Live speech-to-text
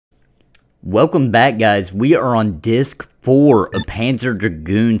Welcome back, guys. We are on Disc 4 of Panzer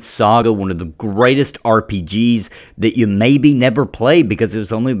Dragoon Saga, one of the greatest RPGs that you maybe never played because it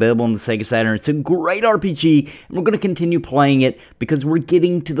was only available on the Sega Saturn. It's a great RPG, and we're going to continue playing it because we're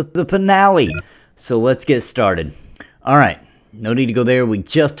getting to the finale. So let's get started. Alright, no need to go there. We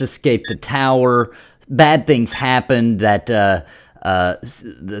just escaped the tower. Bad things happened. That the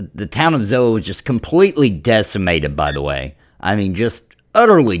town of Azel was just completely decimated, by the way. I mean, just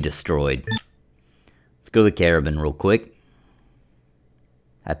utterly destroyed. Let's go to the caravan real quick.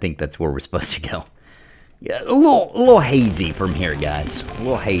 I think that's where we're supposed to go. Yeah, a little hazy from here, guys. A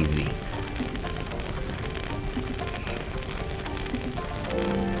little hazy.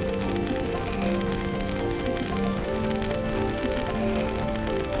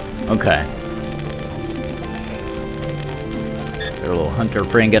 Okay. What's our little hunter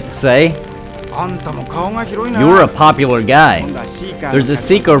friend got to say? You're a popular guy. There's a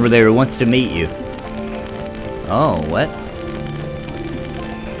Sikh over there who wants to meet you. Oh, what?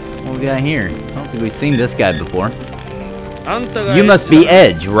 What we got here? I don't think we've seen this guy before. You must be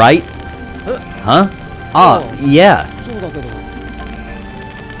Edge, right? Huh? Oh, yeah.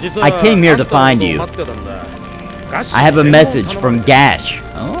 I came here to find you. I have a message from Gash.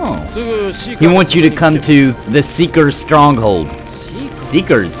 Oh. He wants you to come to the Seeker's Stronghold.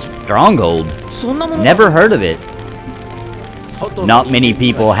 Seeker's Stronghold? Never heard of it. Not many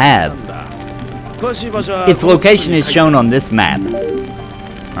people have. Its location is shown on this map.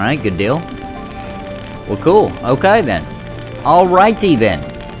 Alright, good deal. Well, cool. Okay, then. Alrighty, then.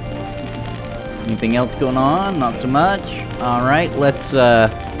 Anything else going on? Not so much. Alright, let's do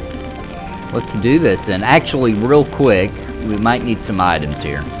this, then. Actually, real quick, we might need some items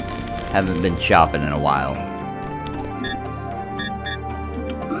here. Haven't been shopping in a while.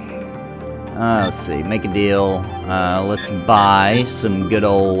 Let's see, make a deal. Let's buy some good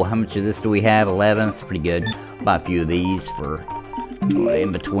old, how much of this do we have? 11, that's pretty good. Buy a few of these for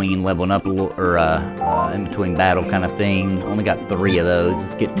in between leveling up a little, or in between battle kind of thing. Only got 3 of those,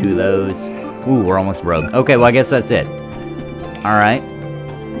 let's get 2 of those. Ooh, we're almost broke. Okay, well I guess that's it. Alright,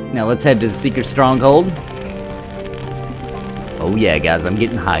 now let's head to the Secret Stronghold. Oh yeah, guys, I'm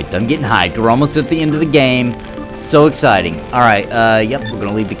getting hyped, We're almost at the end of the game. So exciting. Alright, yep, we're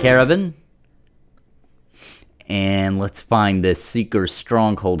gonna leave the caravan. And let's find this Seeker's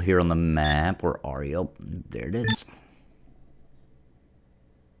Stronghold here on the map. Where are you? Oh, there it is.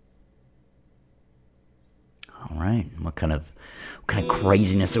 Alright, what kind of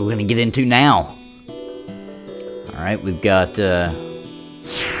craziness are we going to get into now? Alright, we've got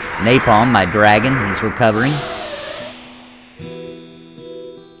Napalm, my dragon. He's recovering.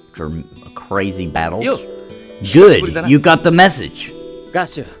 For a crazy battle. Good, you got the message.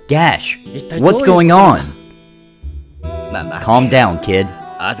 Gash, what's going on? Calm down, kid.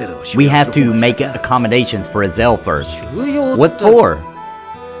 We have to make accommodations for Azel first. What for?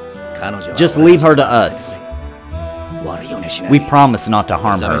 Just leave her to us. We promise not to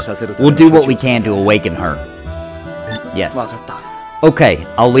harm her. We'll do what we can to awaken her. Yes. Okay,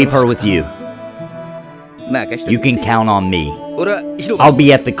 I'll leave her with you. You can count on me. I'll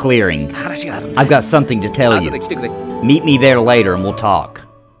be at the clearing. I've got something to tell you. Meet me there later and we'll talk.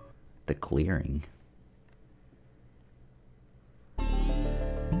 The clearing.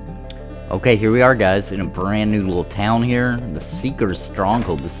 Okay, here we are, guys, in a brand new little town here. The Seeker's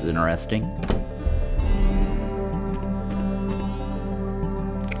Stronghold. This is interesting.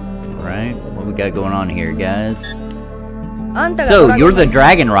 Alright, what we got going on here, guys? So, you're the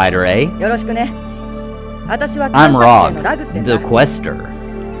Dragon Rider, eh? I'm Rog, the Quester.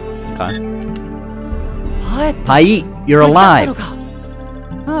 Okay. Pait, you're alive.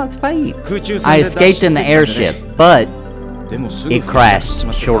 Oh, it's Pait. I escaped in the airship, but it crashed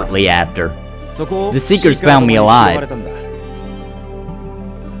shortly after. The Seekers found me alive.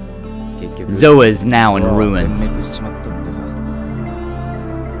 Zoa is now in ruins.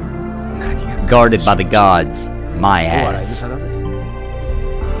 Guarded by the gods. My ass.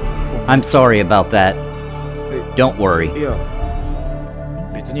 I'm sorry about that. Don't worry.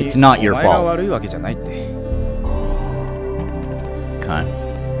 It's not your fault. Okay.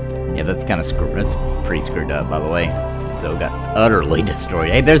 Yeah, that's kind of screwed. That's pretty screwed up, by the way. So got utterly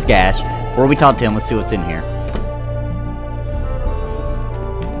destroyed. Hey, there's Gash. Before we talk to him, let's see what's in here.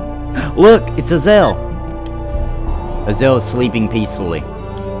 Look, it's Azel. Azel is sleeping peacefully.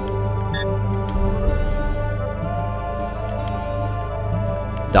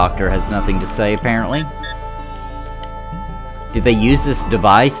 Doctor has nothing to say, apparently. Did they use this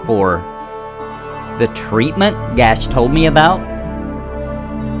device for the treatment Gash told me about?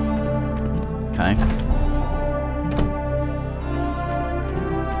 Okay.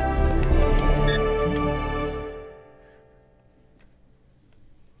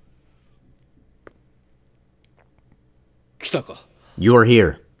 You're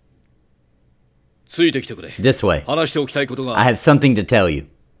here. This way. I have something to tell you.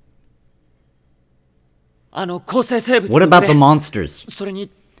 What about the monsters?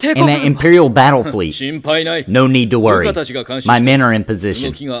 In that Imperial battle fleet? No need to worry. My men are in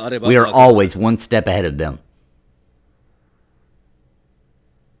position. We are always one step ahead of them.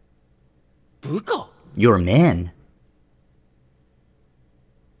 Your men?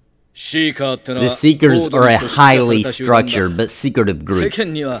 The Seekers are a highly structured but secretive group.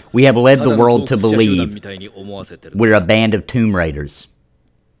 We have led the world to believe we're a band of tomb raiders.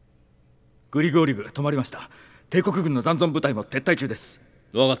 I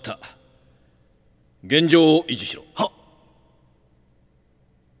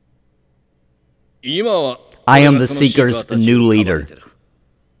am the Seekers' new leader.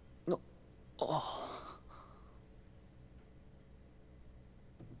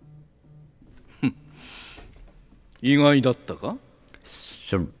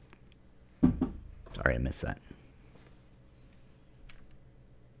 Sorry, I missed that.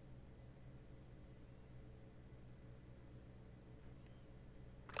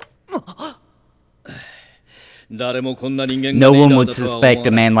 No one would suspect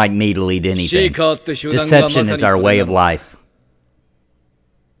a man like me to lead anything. Deception is our way of life.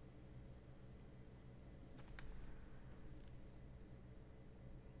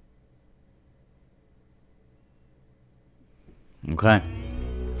 Okay,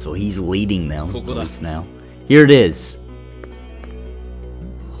 so he's leading them now. Here it is.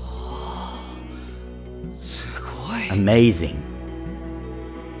 Amazing.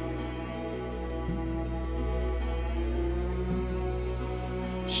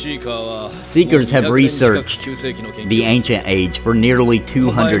 Seekers have researched the ancient age for nearly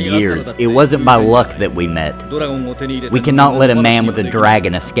 200 years. It wasn't by luck that we met. We cannot let a man with a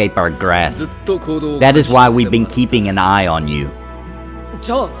dragon escape our grasp. That is why we've been keeping an eye on you.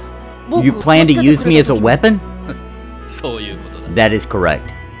 You plan to use me as a weapon? That is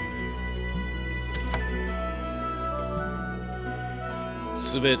correct.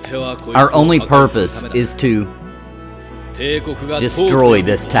 Our only purpose is to destroy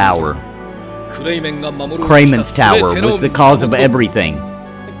this tower. Kramen's tower was the cause of everything.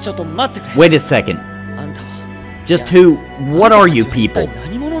 Wait a second. Just what are you people?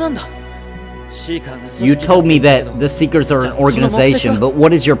 You told me that the Seekers are an organization, but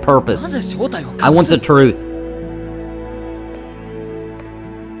what is your purpose? I want the truth.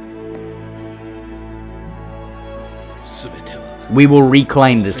 We will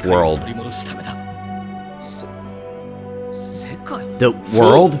reclaim this world. The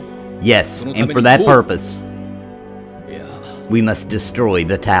world? Yes, and for that purpose, we must destroy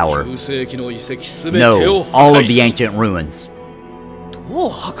the tower. No, all of the ancient ruins.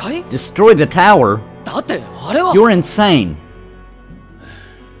 Destroy the tower? You're insane.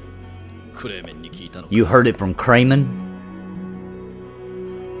 You heard it from Kramen?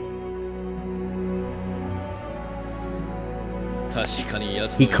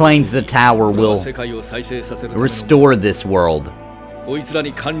 He claims the tower will restore this world.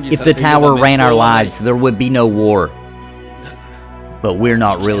 If the tower ran our lives, there would be no war. But we're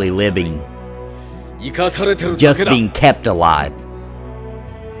not really living, just being kept alive.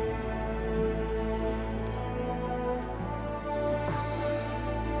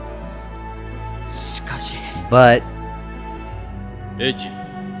 But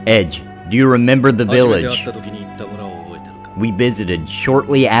Edge, do you remember the village we visited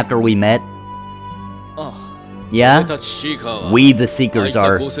shortly after we met? Yeah? We, the Seekers,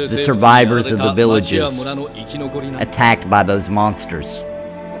 are the survivors of the villages attacked by those monsters.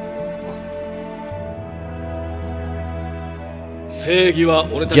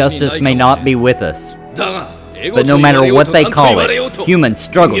 Justice may not be with us, but no matter what they call it, humans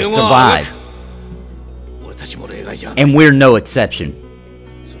struggle to survive. And we're no exception.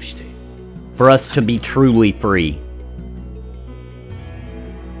 For us to be truly free,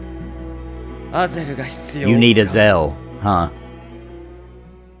 you need Azel, huh?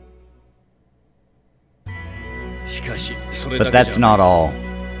 But that's not all.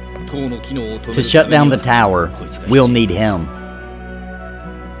 To shut down the tower, we'll need him.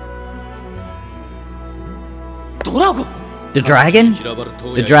 The dragon?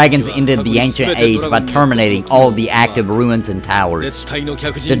 The dragons ended the ancient age by terminating all of the active ruins and towers.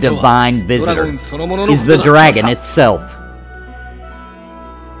 The divine visitor is the dragon itself.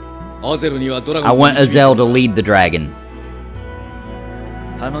 I want Azel to lead the dragon.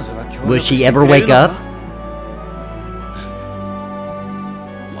 Will she ever wake up?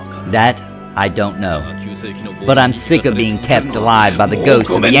 That, I don't know. But I'm sick of being kept alive by the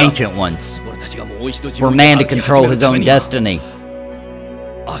ghosts of the ancient ones. For man to control his own destiny,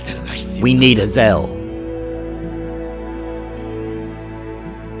 we need Azel.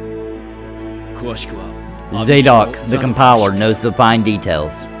 Zadok, the compiler, knows the fine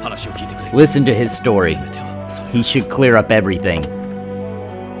details. Listen to his story. He should clear up everything.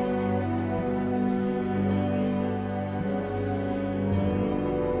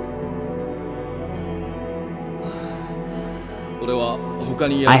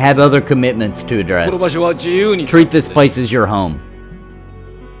 I have other commitments to address. Treat this place as your home.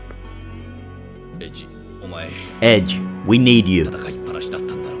 Edge, we need you.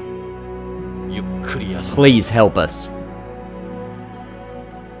 Please help us.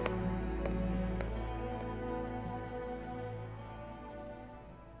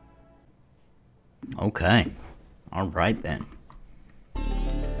 Okay. Alright then.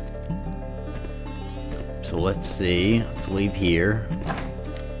 So let's see. Let's leave here.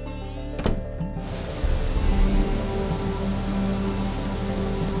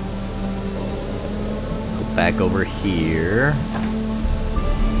 Go back over here.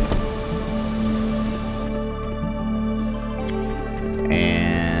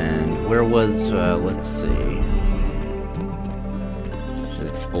 And where was, let's see. Should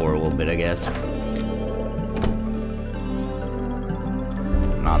explore a little bit, I guess.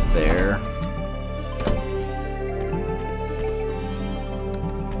 Not there.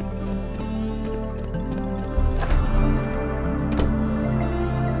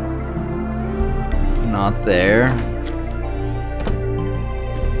 Not there.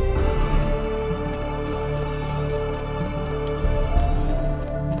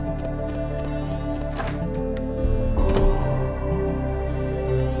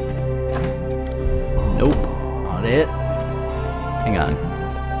 Nope, not it. Hang on.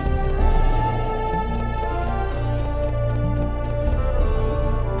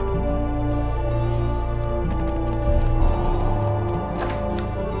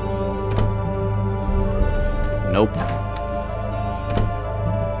 Nope.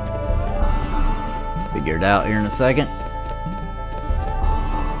 Figure it out here in a second.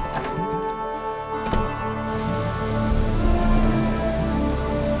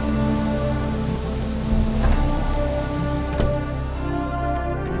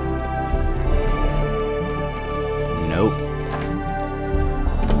 Nope.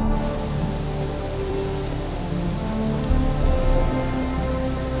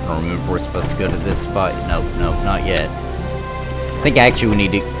 I don't remember if we're supposed to go to this spot. Nope, nope, not yet. I think actually we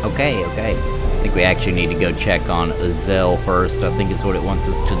need to... Okay. I think we actually need to go check on Azel first. I think is what it wants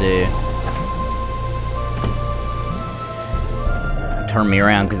us to do. Turn me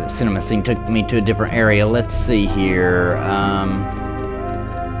around because the cinema scene took me to a different area. Let's see here.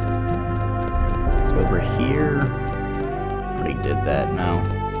 It's over here. Already did that, no.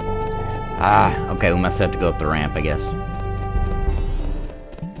 Okay, we must have to go up the ramp, I guess.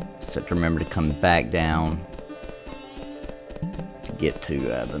 Just have to remember to come back down to get to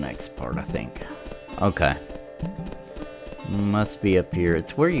the next part, I think. Okay. Must be up here.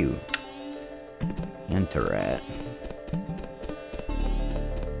 It's where you enter at.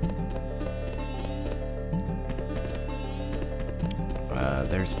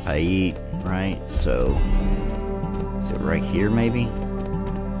 There's Pait, right? So, is it right here, maybe?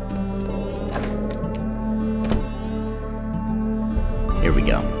 Here we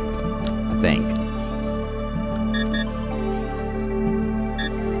go. I think.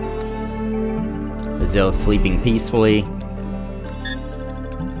 Azel sleeping peacefully.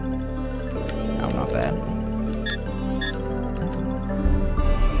 No, not that.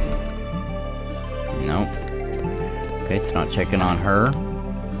 Nope. Okay, it's not checking on her.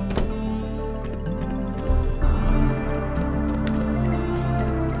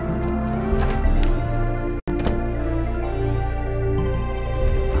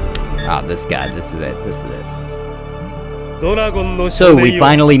 Ah, this guy, this is it. So we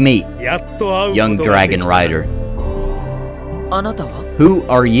finally meet, young dragon rider. Who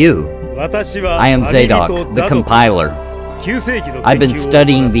are you? I am Zadok, the compiler. I've been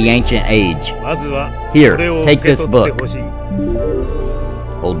studying the ancient age. Here, take this book.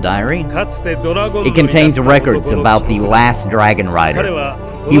 Old diary? It contains records about the last dragon rider.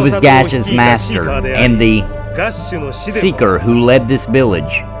 He was Gash's master and the seeker who led this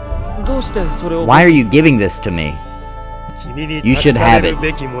village. Why are you giving this to me? You should have it.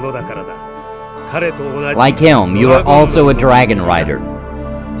 Like him, you are also a dragon rider.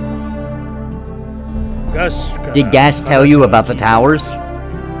 Did Gash tell you about the towers?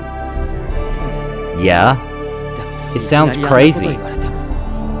 Yeah. It sounds crazy.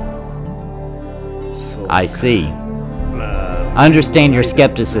 I see. I understand your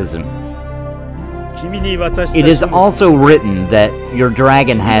skepticism. It is also written that your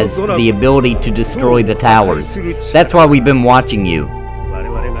dragon has the ability to destroy the towers. That's why we've been watching you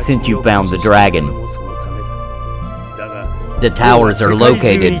since you found the dragon. The towers are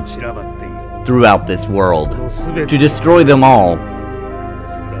located throughout this world. To destroy them all,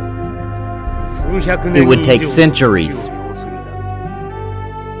 it would take centuries.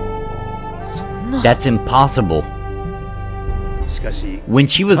 That's impossible. When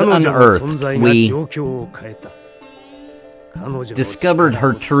she was unearthed, we discovered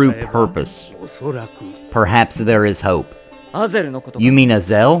her true purpose. Perhaps there is hope. You mean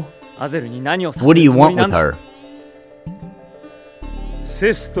Azel? What do you want with her?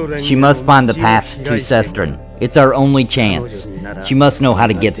 She must find the path to Sestrin. It's our only chance. She must know how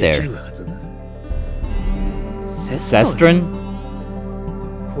to get there. Sestrin?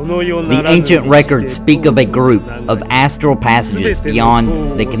 The ancient records speak of a group of astral passages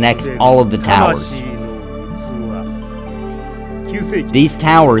beyond that connects all of the towers. These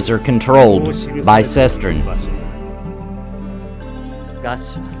towers are controlled by Sestrin.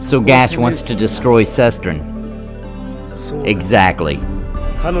 So Gash wants to destroy Sestrin. Exactly.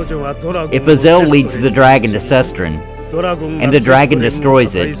 If Azel leads the dragon to Sestrin, and the dragon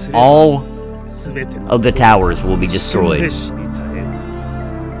destroys it, all of the towers will be destroyed.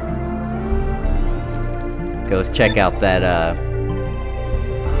 Okay, let's check out that,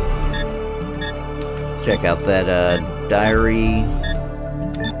 diary.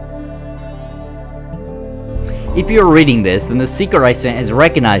 If you're reading this, then the seeker I sent has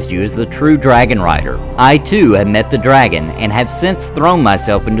recognized you as the true dragon rider. I too have met the dragon, and have since thrown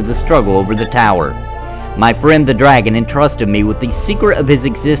myself into the struggle over the tower. My friend the dragon entrusted me with the secret of his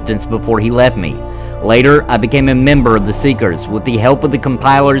existence before he left me. Later, I became a member of the Seekers. With the help of the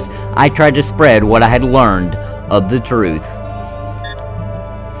compilers, I tried to spread what I had learned of the truth.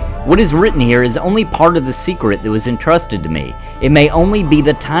 What is written here is only part of the secret that was entrusted to me. It may only be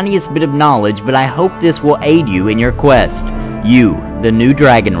the tiniest bit of knowledge, but I hope this will aid you in your quest. You, the new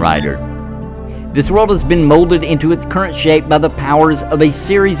dragon rider. This world has been molded into its current shape by the powers of a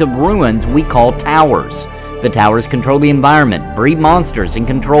series of ruins we call towers. The towers control the environment, breed monsters, and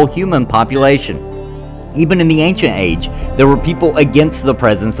control human population. Even in the ancient age, there were people against the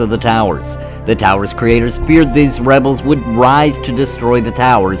presence of the towers. The towers' creators feared these rebels would rise to destroy the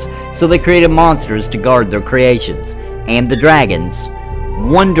towers, so they created monsters to guard their creations. And the dragons.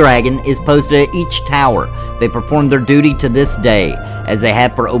 One dragon is posted at each tower. They perform their duty to this day, as they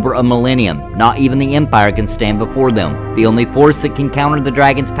have for over a millennium. Not even the Empire can stand before them. The only force that can counter the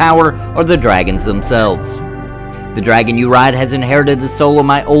dragon's power are the dragons themselves. The dragon you ride has inherited the soul of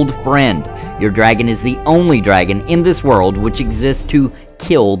my old friend. Your dragon is the only dragon in this world which exists to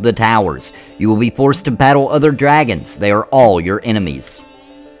kill the towers. You will be forced to battle other dragons. They are all your enemies.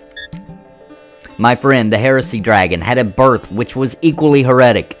 My friend, the heresy dragon, had a birth which was equally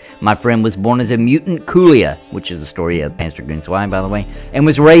heretic. My friend was born as a mutant Kulia, which is the story of Panzer Dragoon Saga, by the way, and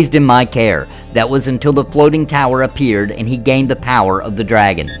was raised in my care. That was until the floating tower appeared and he gained the power of the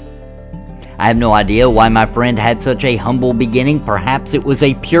dragon. I have no idea why my friend had such a humble beginning. Perhaps it was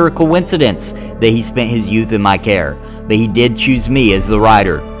a pure coincidence that he spent his youth in my care. But he did choose me as the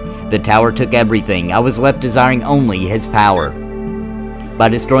rider. The tower took everything. I was left desiring only his power. By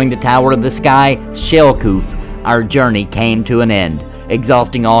destroying the Tower of the Sky, Shelkoof, our journey came to an end.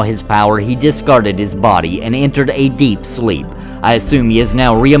 Exhausting all his power, he discarded his body and entered a deep sleep. I assume he has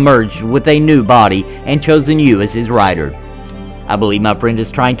now re-emerged with a new body and chosen you as his rider. I believe my friend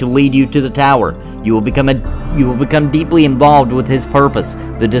is trying to lead you to the tower. You will become deeply involved with his purpose,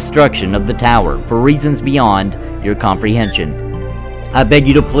 the destruction of the tower, for reasons beyond your comprehension. I beg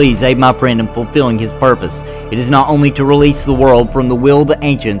you to please aid my friend in fulfilling his purpose. It is not only to release the world from the will of the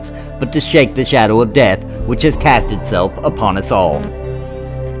ancients, but to shake the shadow of death, which has cast itself upon us all.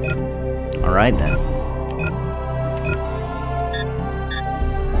 Alright then.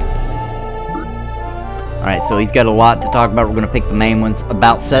 Alright, so he's got a lot to talk about. We're going to pick the main ones.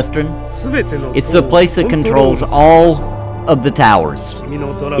 About Sestrin. It's the place that controls all of the towers.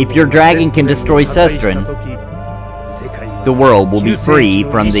 If your dragon can destroy Sestrin, the world will be free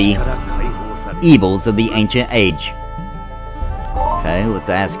from the evils of the ancient age. Okay, let's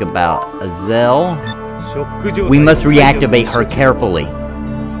ask about Azel. We must reactivate her carefully,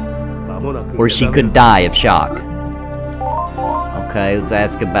 or she could die of shock. Okay, let's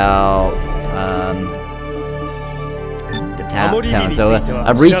ask about the town. So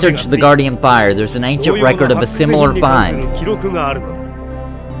I've researched the Guardian Fire. There's an ancient record of a similar find.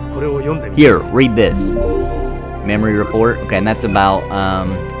 Here, read this. Memory report. Okay, and that's about,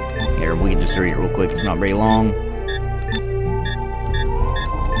 here, we can just read it real quick. It's not very long.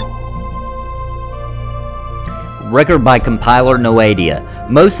 Record by compiler Noadia.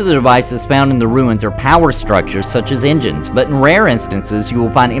 Most of the devices found in the ruins are power structures such as engines, but in rare instances you will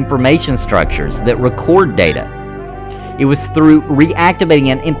find information structures that record data. It was through reactivating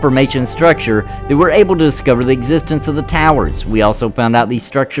an information structure that we were able to discover the existence of the towers. We also found out these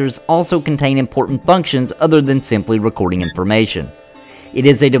structures also contain important functions other than simply recording information. It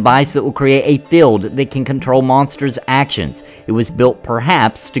is a device that will create a field that can control monsters' actions. It was built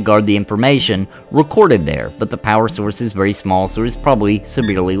perhaps to guard the information recorded there, but the power source is very small, so it's probably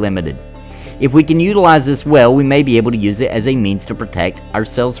severely limited. If we can utilize this well, we may be able to use it as a means to protect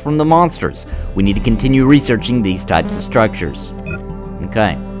ourselves from the monsters. We need to continue researching these types of structures.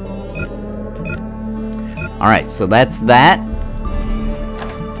 Okay. Alright, so that's that.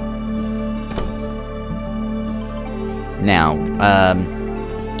 Now,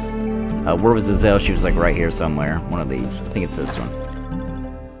 where was Azel? She was like right here somewhere. One of these. I think it's this one.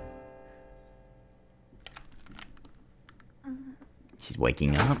 She's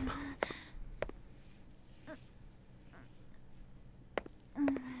waking up.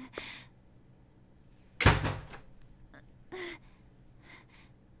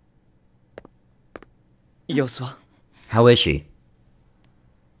 How is she?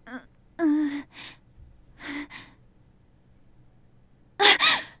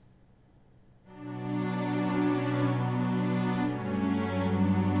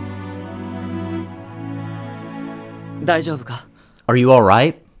 Are you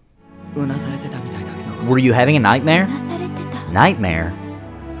alright? Were you having a nightmare? Nightmare?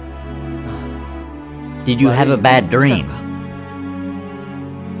 Did you have a bad dream?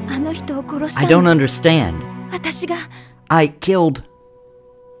 I don't understand. I killed...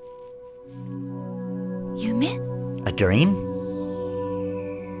 A dream?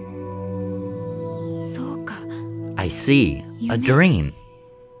 I see. A dream.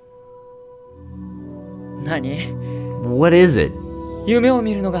 What is it?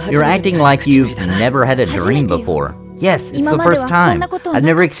 You're acting like you've never had a dream before. Yes, it's the first time. I've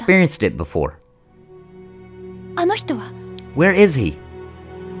never experienced it before. Where is he?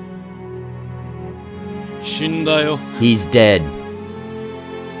 He's dead.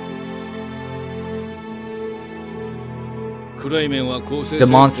 The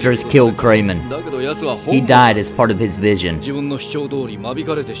monsters killed Crayman. He died as part of his vision,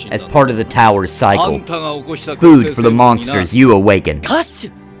 as part of the tower's cycle. Food for the monsters you awaken.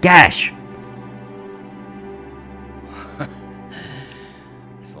 Gash!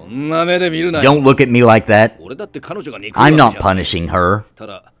 Don't look at me like that. I'm not punishing her.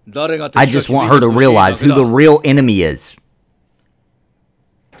 I just want her to realize who the real enemy is.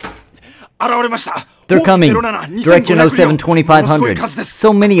 They're coming. Direction 07-2500.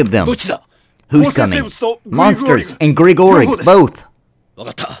 So many of them. Who's coming? Monsters and Grigoric, both.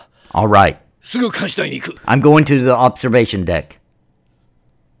 Alright. I'm going to the observation deck.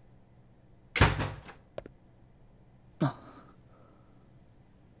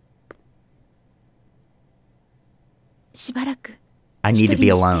 I need to be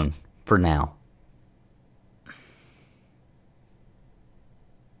alone, for now.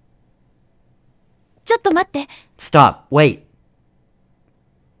 Stop, wait.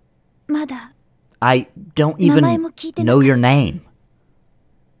 I don't even know your name.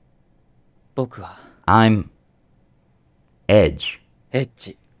 I'm... Edge.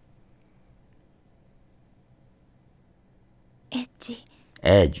 Edge.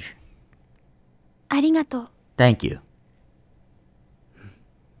 Thank you.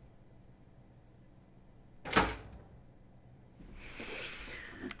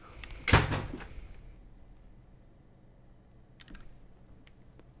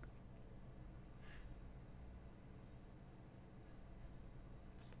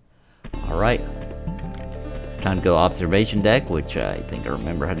 Alright, it's time to go observation deck, which I think I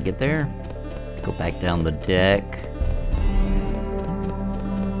remember how to get there. Go back down the deck.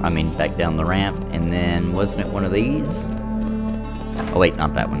 I mean, back down the ramp, and then, wasn't it one of these? Oh wait,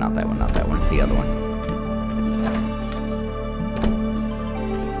 not that one, not that one, not that one, it's the other one.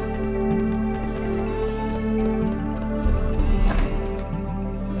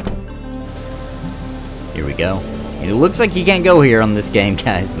 Here we go. It looks like you can't go here on this game,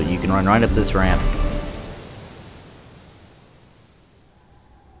 guys, but you can run right up this ramp.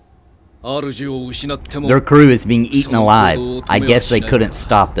 Their crew is being eaten alive. I guess they couldn't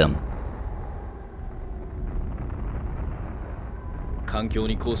stop them.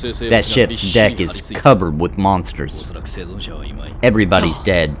 That ship's deck is covered with monsters. Everybody's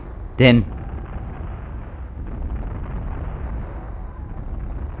dead. Then...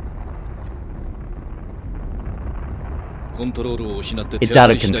 It's out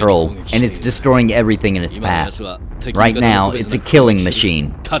of control, and it's destroying everything in its path. Right now, it's a killing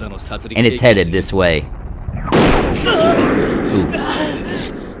machine, and it's headed this way. Ooh.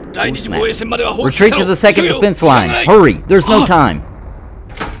 Oh, snap. Retreat to the second defense line. Hurry, there's no time.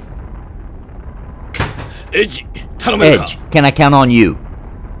 Edge, can I count on you?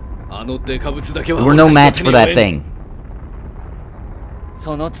 We're no match for that thing.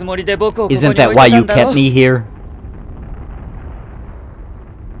 Isn't that why you kept me here?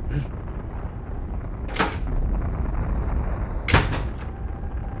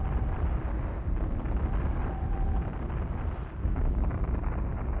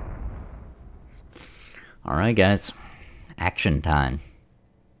 Alright guys, action time.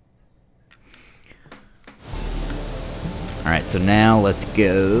 Alright, so now let's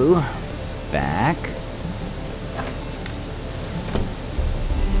go back.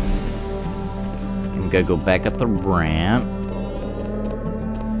 I'm gonna go back up the ramp.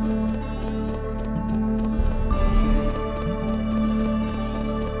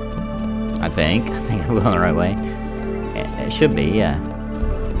 I think I'm going the right way. It should be, yeah.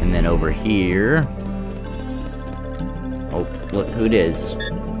 And then over here. Oh, look who it is.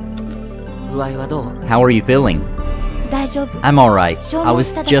 How are you feeling? I'm alright. I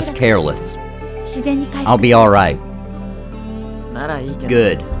was just careless. I'll be alright.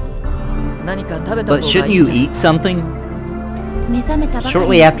 Good. But shouldn't you eat something?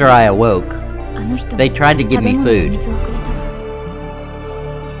 Shortly after I awoke, they tried to give me food.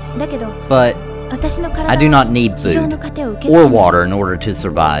 But I do not need food or water in order to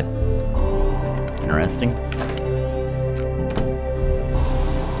survive. Interesting.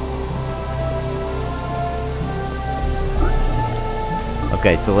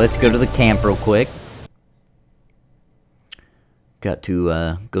 Okay, so let's go to the camp real quick. Got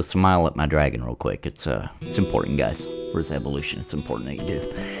to go smile at my dragon real quick. It's important, guys. For his evolution, it's important that you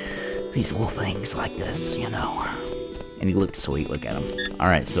do these little things like this, you know. And he looked sweet. Look at him. All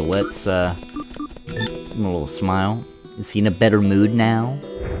right, so let's give him a little smile. Is he in a better mood now?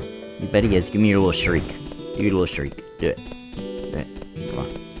 You bet he is. Give me your little shriek. Do your little shriek. Do it. Do it. Come on.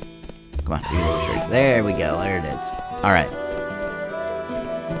 Come on. Do your little shriek. There we go. There it is. All right.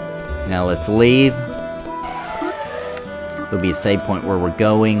 Now let's leave. There'll be a save point where we're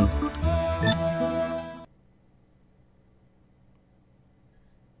going.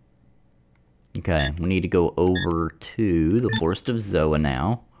 Okay, we need to go over to the Forest of Zoa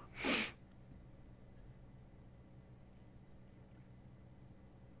now.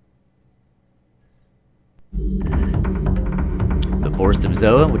 The Forest of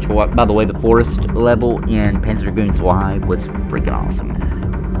Zoa, which, by the way, the forest level in Panzer Dragoon Saga was freaking awesome.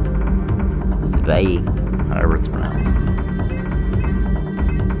 Zvei, however it's pronounced.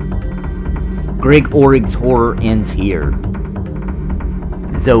 Greg Orig's horror ends here.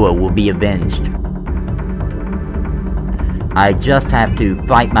 Zoa will be avenged. I just have to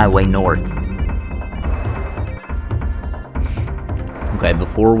fight my way north. Okay,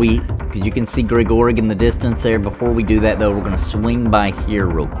 before we... because you can see Greg Orig in the distance there. Before we do that, though, we're going to swing by here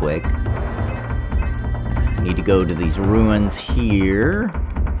real quick. Need to go to these ruins here.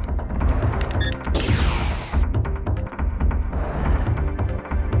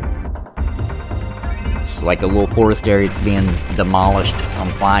 Like a little forest area, it's being demolished, it's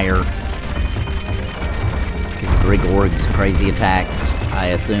on fire. Because Greg Orig's crazy attacks, I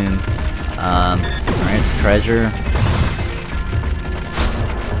assume. There's treasure.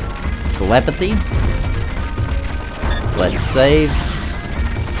 Telepathy. Let's save.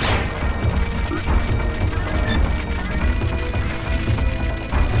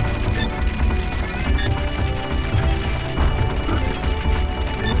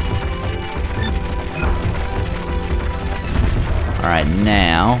 Alright,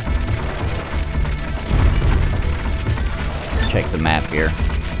 now, let's check the map here.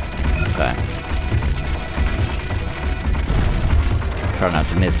 Okay. Try not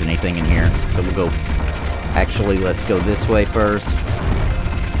to miss anything in here. So we'll go, actually, let's go this way first.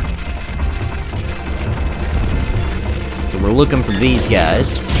 So we're looking for these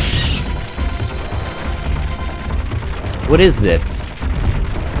guys. What is this?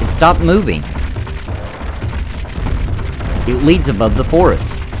 It stopped moving. It leads above the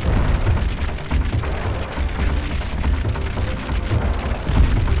forest.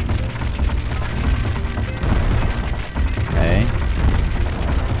 Okay.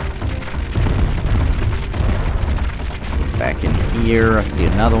 Back in here, I see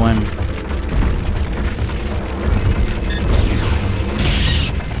another one.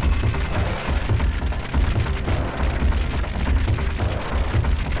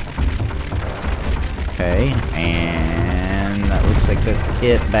 Okay, and Alright, looks like that's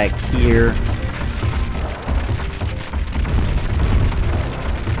it back here.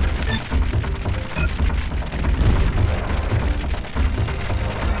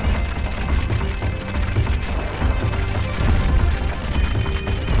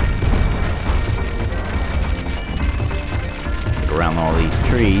 Get around all these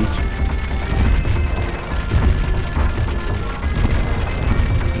trees.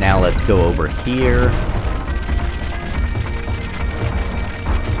 Now let's go over here.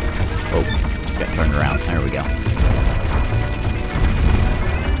 Oh, just got turned around. There we go.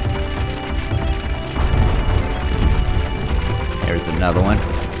 There's another one.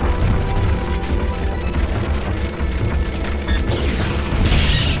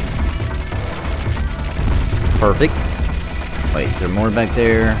 Perfect. Wait, is there more back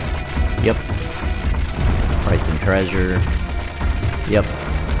there? Yep. Probably some treasure. Yep.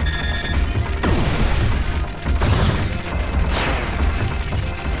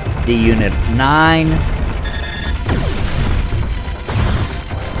 D Unit 9.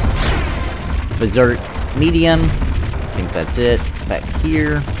 Berserk Medium. I think that's it. Back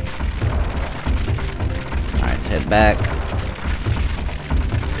here. Alright, let's head back.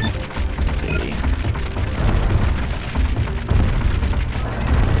 Let's see.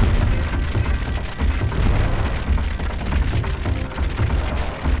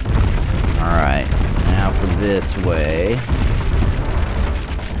 Alright, now for this way.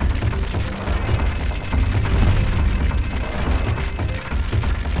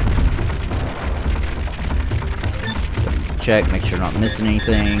 Check, make sure I'm not missing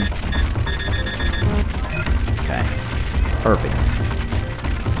anything. Okay, perfect.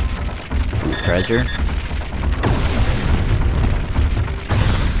 Ooh, treasure.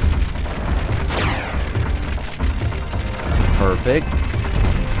 Perfect.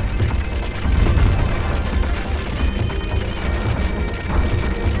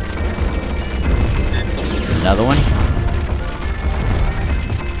 Another one.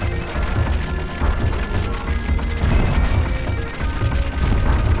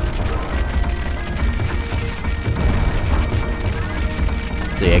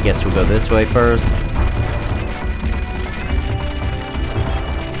 See, I guess we'll go this way first.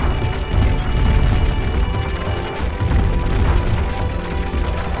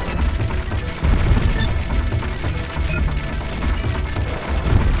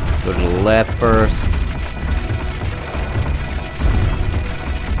 Go to the left first.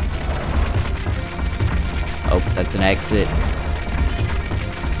 Oh, that's an exit.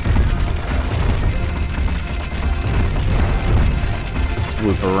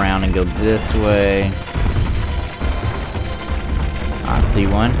 Swoop around and go this way. I see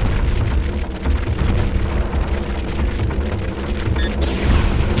one.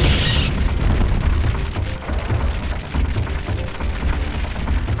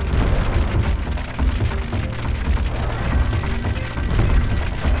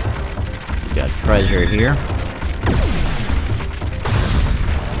 We got treasure here.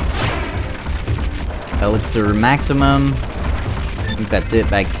 Elixir maximum. I think that's it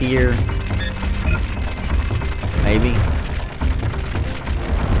back here. Maybe.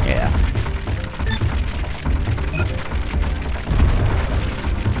 Yeah.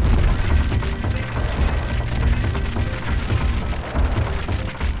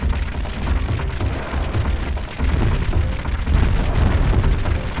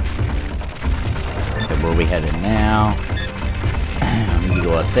 Okay, where are we headed now? We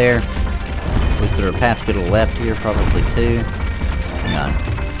go up there. Was there a path to the left here? Probably too. None.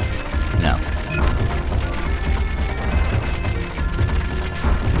 No.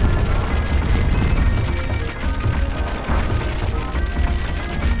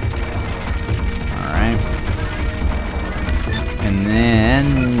 Alright. And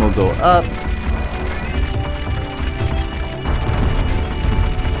then we'll go up.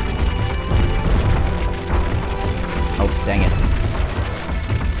 Oh, dang it.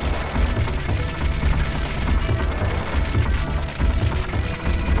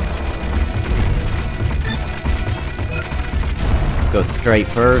 Go straight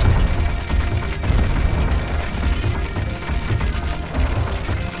first.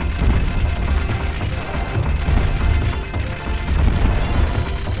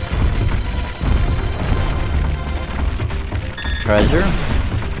 Treasure.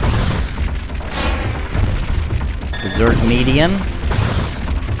 Berserk Medium.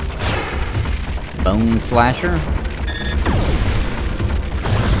 Bone Slasher.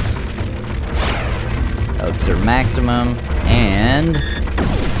 Elixir Maximum. And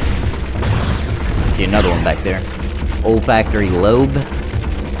I see another one back there. Olfactory Lobe.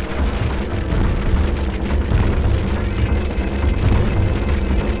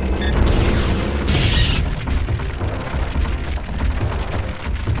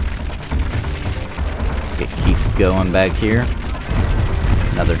 one back here.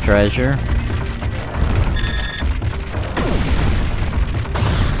 Another treasure.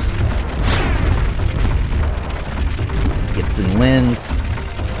 Gibson wins.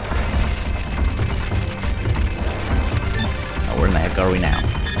 Oh, where in the heck are we now?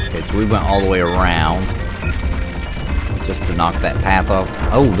 Okay, so we went all the way around just to knock that path off.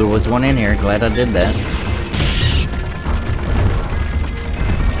 Oh, there was one in here. Glad I did that.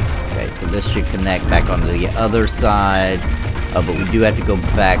 Okay, so this should connect back onto the other side. But we do have to go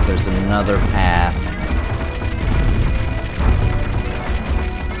back. There's another path.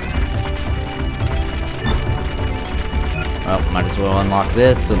 Well, might as well unlock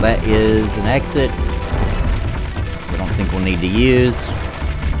this. So that is an exit. I don't think we'll need to use.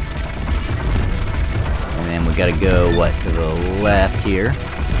 And then we gotta go, what, to the left here.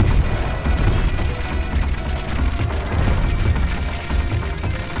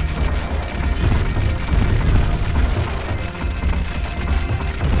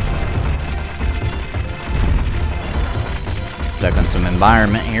 Stuck on some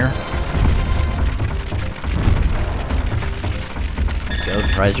environment here. Go,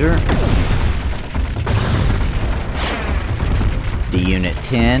 treasure. D unit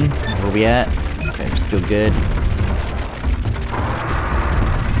 10. Where are we at? Okay, we're still good.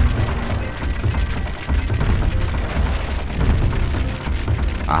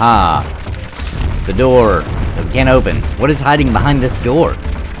 Aha! The door that we can't open. What is hiding behind this door?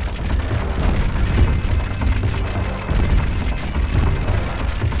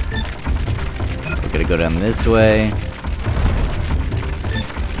 We're gonna go down this way.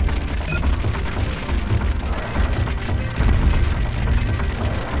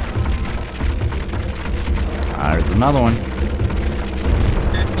 There's another one.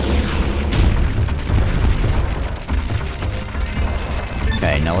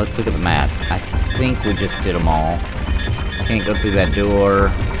 Okay, now let's look at the map. I think we just did them all. Can't go through that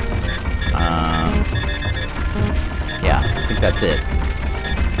door. Yeah, I think that's it.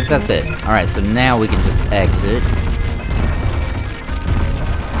 I think that's it. Alright, so now we can just exit.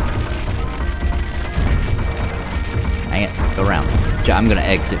 Hang it, go around. I'm gonna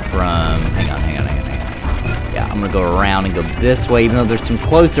exit from... Hang on. Yeah, I'm gonna go around and go this way, even though there's some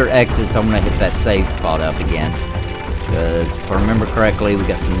closer exits. I'm gonna hit that save spot up again. Because, if I remember correctly, we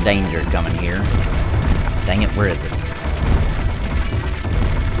got some danger coming here. Dang it, where is it? Am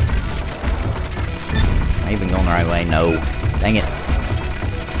I even going the right way? No. Dang it.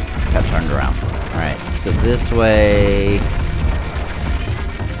 Got turned around. Alright, so this way...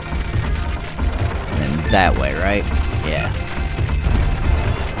 And then that way, right? Yeah.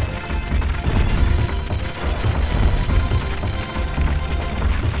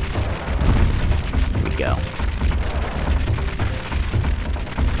 Go.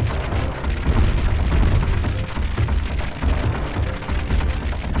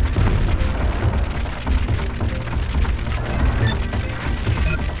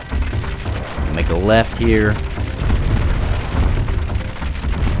 Make a left here.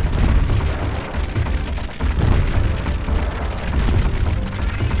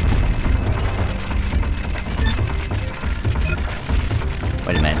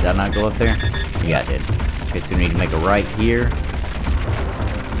 Wait a minute, did I not go up there? Yeah, I did. Okay, so we need to make a right here.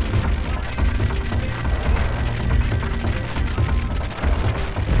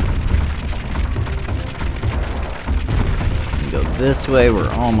 Go this way, we're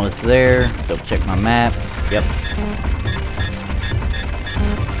almost there. Double check my map. Yep.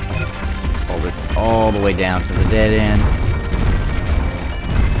 Pull this all the way down to the dead end.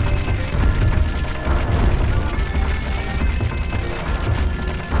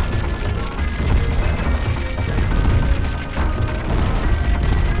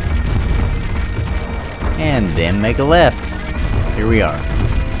 And then make a left. Here we are.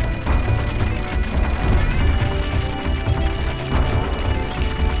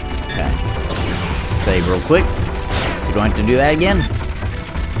 Okay. Save real quick, so you don't have to do that again.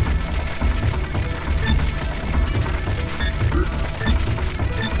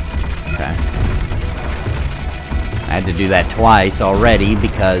 Okay. I had to do that twice already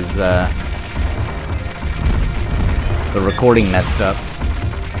because the recording messed up.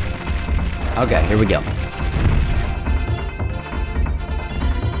 Okay, here we go.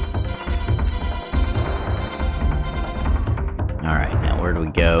 Alright, now where do we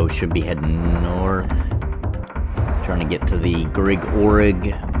go? Should be heading north. Trying to get to the Grig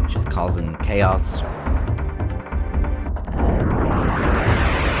Orig, which is causing chaos.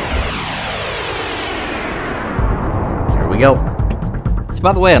 Here we go. So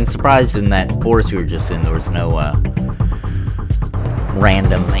by the way, I'm surprised in that forest we were just in, there was no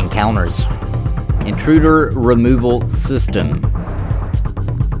random encounters Intruder removal system.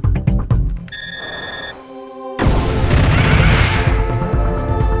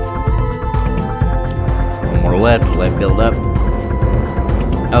 One more left. Let build up.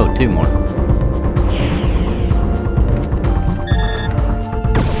 Oh, two more.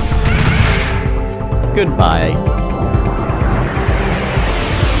 Goodbye.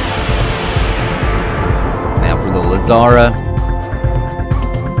 Now for the Lazara.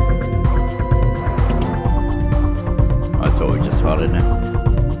 Oh, that's what we just spotted now.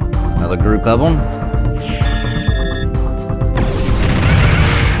 Another group of them.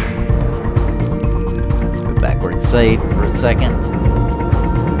 Go backwards safe for a second.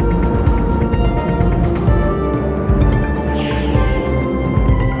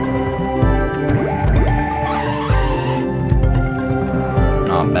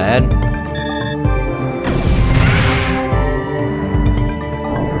 Not bad.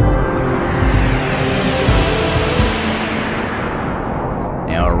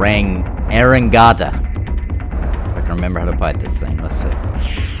 Now Arangata. If I can remember how to fight this thing, let's see.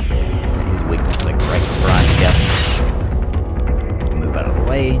 Is his weakness like right in front? Yep. Move out of the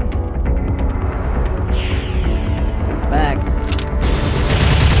way. Move back.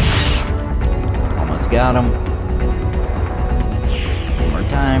 Almost got him.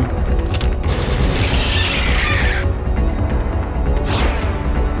 Time.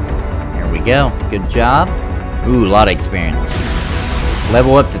 There we go. Good job. Ooh, a lot of experience.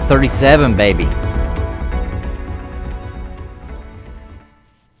 Level up to 37, baby.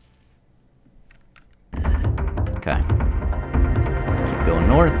 Okay. Keep going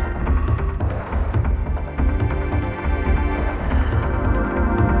north.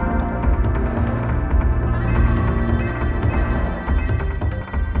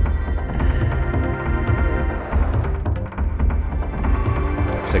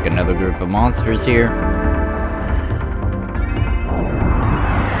 Looks like another group of monsters here.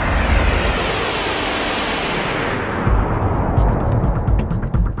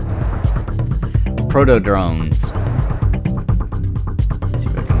 Proto-drones. See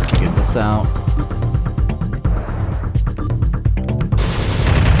if I can figure this out.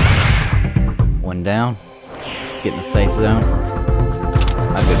 One down. Let's get in the safe zone.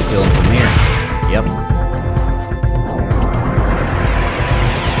 Might be able to kill him from here. Yep.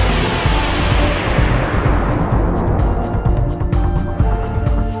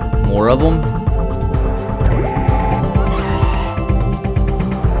 More of them.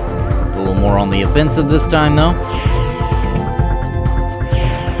 A little more on the offensive this time, though.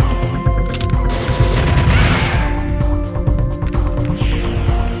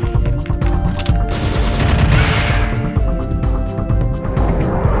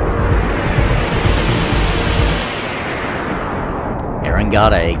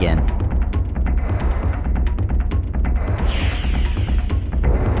 Arangata again.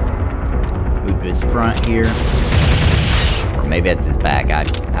 Move to his front here. Or maybe that's his back. I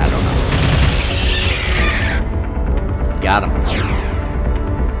don't know. Got him.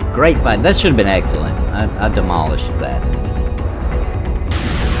 Great fight. That should have been excellent. I demolished that.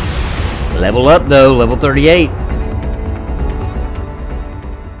 Level up though. Level 38.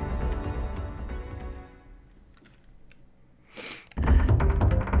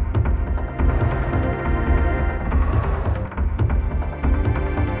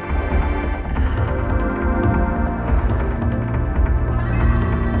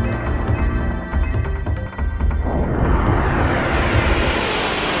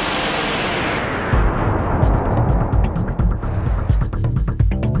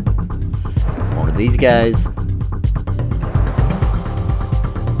 These guys,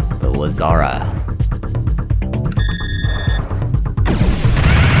 the Lazara.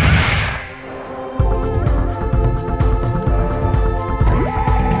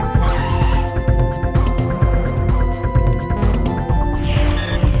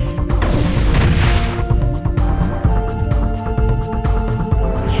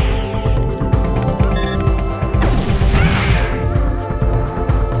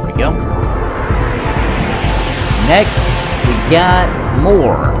 There we go. Next, we got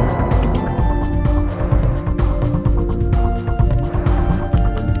more.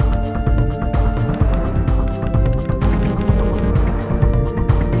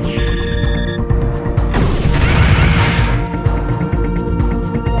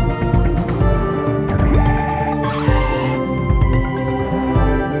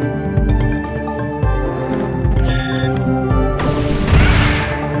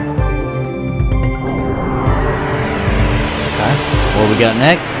 What we got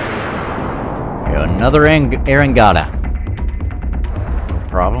next? We got another Arangata. No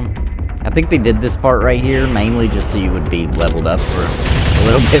problem. How think they did this part right here mainly just so you would be leveled up for a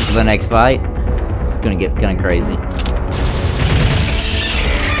little bit for the next fight. It's gonna get kind of crazy.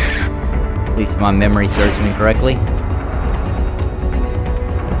 At least if my memory serves me correctly.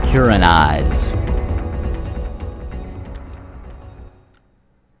 Curin eyes.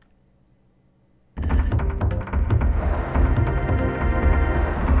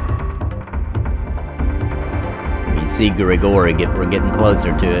 You see Grigori, we're getting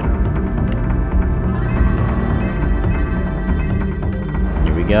closer to it.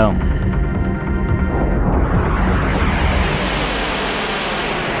 Here we go.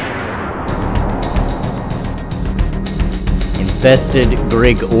 Infested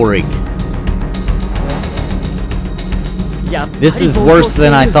Grigori. This is worse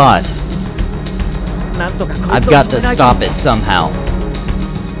than I thought. I've got to stop it somehow.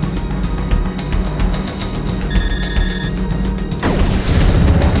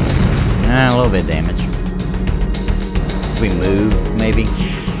 A little bit of damage. So we move, maybe.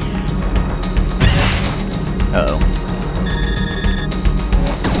 Uh-oh.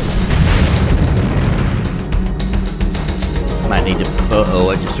 Might need to... Uh-oh,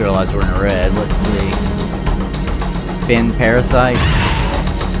 I just realized we're in red. Let's see. Spin Parasite.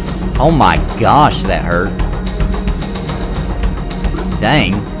 Oh my gosh, that hurt.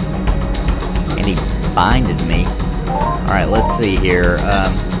 Dang. And he binded me. Alright, let's see here.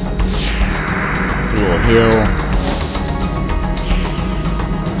 Let's do a little heal.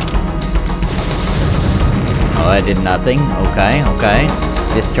 Oh, I did nothing. Okay, okay.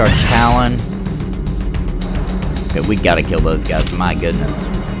 Discharge Talon. Okay, we gotta kill those guys, my goodness.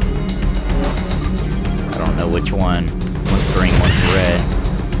 I don't know which one. One's green, one's red.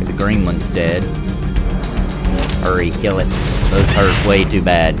 Okay, the green one's dead. Hurry, kill it. Those hurt way too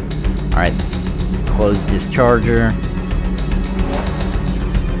bad. Alright, close discharger.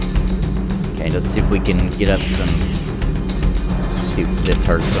 Okay, let's see if we can get up some... Let's see if this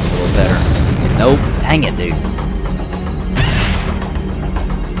hurts them a little better. Nope, dang it, dude.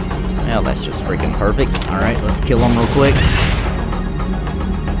 Well, that's just freaking perfect. Alright, let's kill them real quick.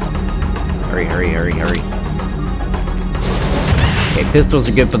 Hurry, hurry, hurry, hurry. Okay, pistols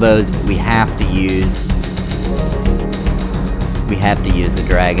are good for those, but we have to use... We have to use the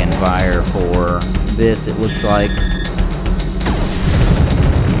Dragon Fire for this, it looks like.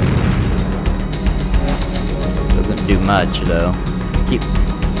 Doesn't do much, though. Let's keep...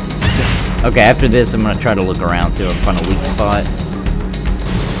 Okay, after this, I'm gonna try to look around, see if I can find a weak spot.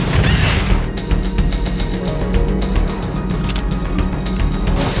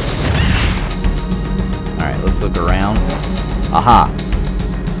 Look around. Aha.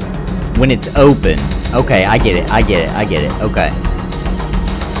 When it's open. Okay, I get it, I get it, I get it. Okay.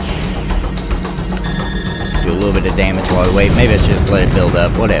 Just do a little bit of damage while we wait. Maybe I should just let it build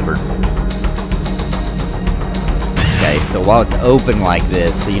up. Whatever. Okay, so while it's open like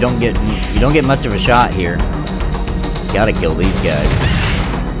this, so you don't get much of a shot here. You gotta kill these guys.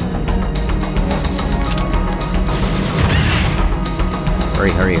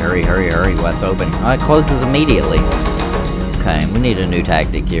 Hurry, hurry, hurry, hurry, hurry. Well, it's open. Oh, it closes immediately. Okay, we need a new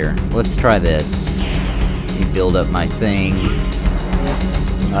tactic here. Let's try this. Let me build up my thing.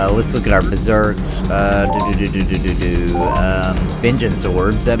 Let's look at our berserks. Vengeance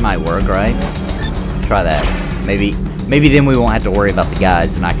orbs. That might work, right? Let's try that. Maybe then we won't have to worry about the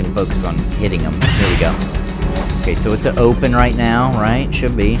guys and I can focus on hitting them. Here we go. Okay, so it's open right now, right?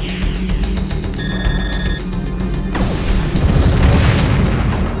 Should be.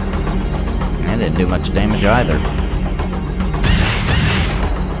 Didn't do much damage either.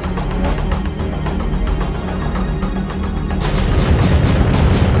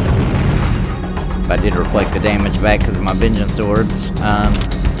 If I did reflect the damage back because of my vengeance orbs.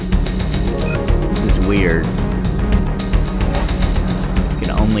 This is weird. You can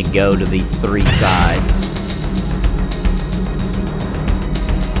only go to these 3 sides.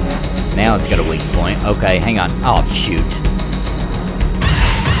 Now it's got a weak point. Okay, hang on. Oh, shoot.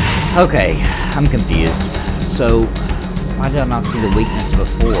 Okay, I'm confused. So, why did I not see the weakness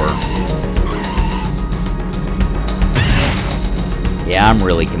before? Yeah, I'm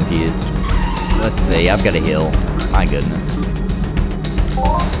really confused. Let's see, I've got to heal. My goodness.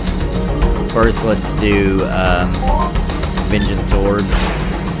 First, let's do Vengeance Orbs.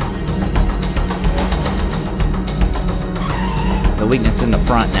 The weakness in the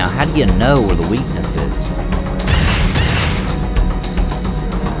front now. How do you know where the weakness is?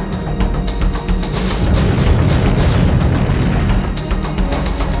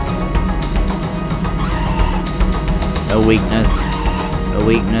 No weakness, no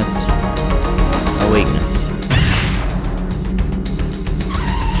weakness, no weakness.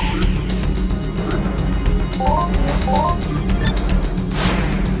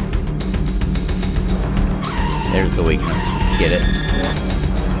 there's the weakness. Let's get it.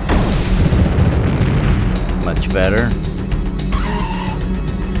 Much better.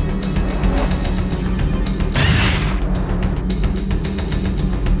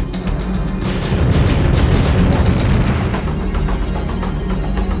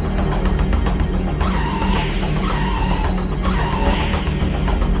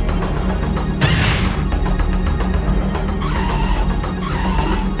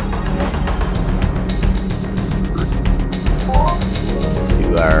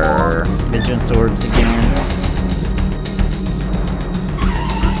 Our vengeance orbs again.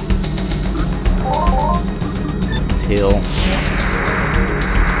 Heal.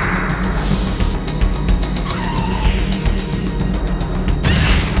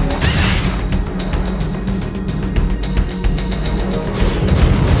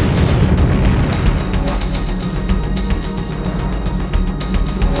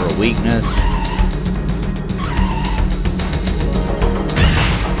 For a weakness.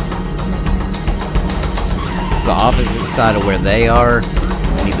 The opposite side of where they are.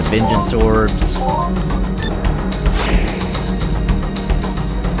 We need the vengeance orbs.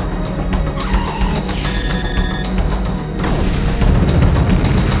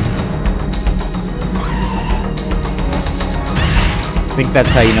 I think that's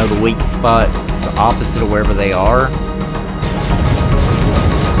how you know the weak spot. It's the opposite of wherever they are.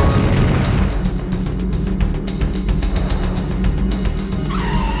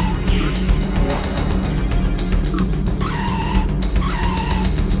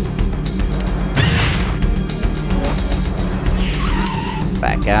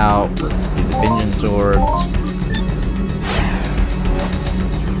 Back out. Let's do the vengeance orbs.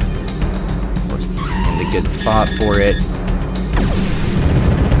 We're in the good spot for it.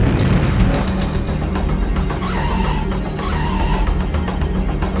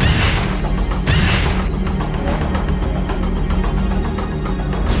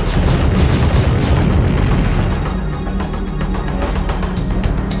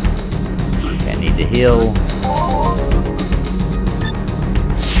 Okay, I need to heal.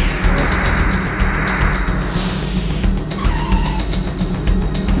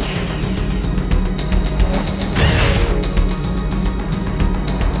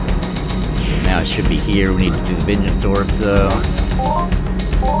 It should be here. We need to do the vengeance orbs though.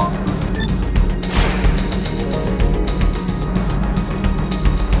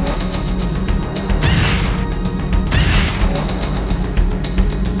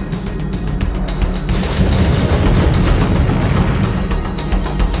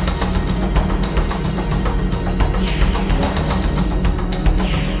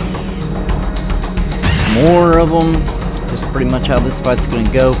 More of them. It's just pretty much how this fight's going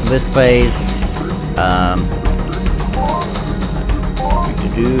to go for this phase.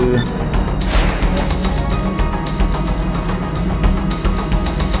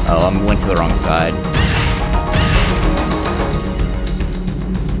 Oh, I went to the wrong side.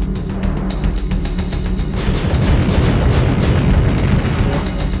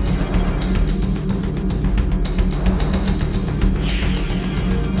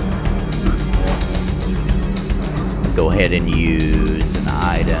 Go ahead and use an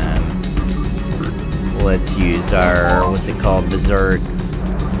item. Let's use our, what's it called, Berserk,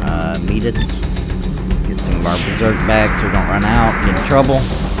 meet us. Get some of our Berserk back so we don't run out and get in trouble.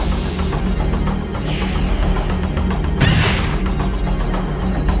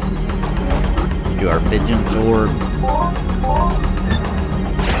 Let's do our Vengeance Orb.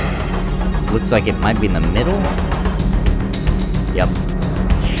 Looks like it might be in the middle. Yep.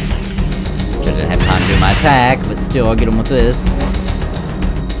 I didn't have time to do my attack, but still I'll get him with this.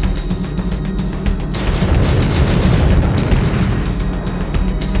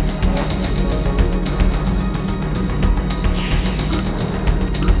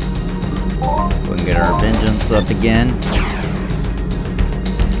 We can get our vengeance up again.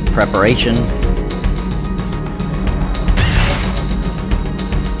 Preparation.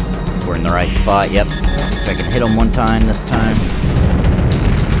 We're in the right spot, yep. Just I can hit him one time this time.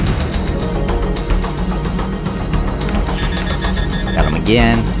 Got him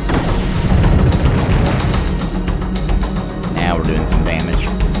again. Now we're doing some damage.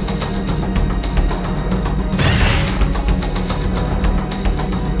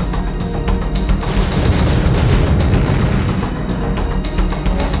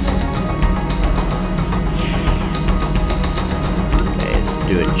 Okay, let's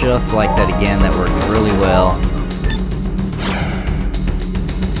do it just like that again. That worked really well.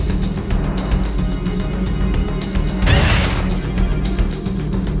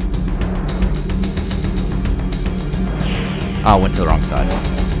 Oh, I went to the wrong side.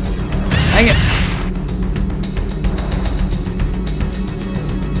 Dang it!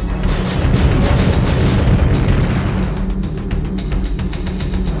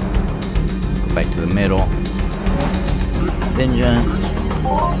 middle. Vengeance.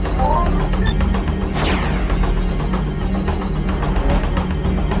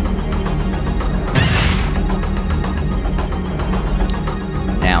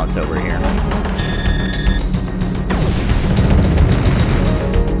 Now it's over here.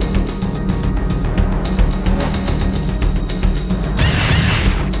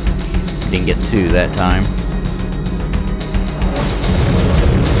 Didn't get 2 that time.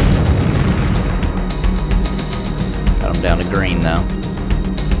 Got him down to green though.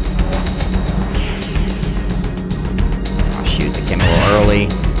 Oh shoot, they came a little early.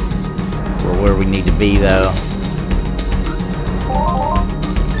 We're where we need to be though.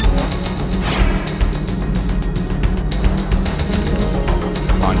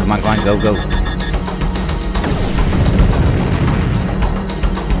 Come on, come on, come on, go, go.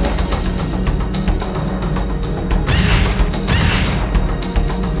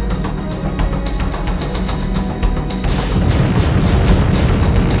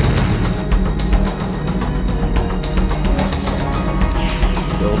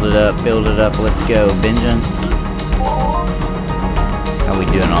 Build it up, let's go. Vengeance. How we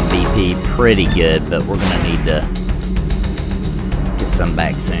doing on BP? Pretty good, but we're gonna need to get some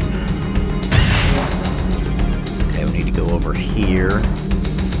back soon. Okay, we need to go over here.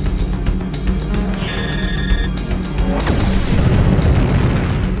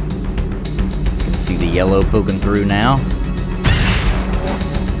 You can see the yellow poking through now.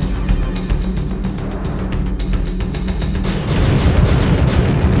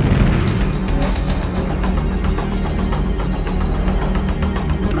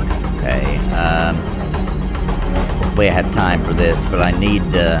 I have time for this, but I need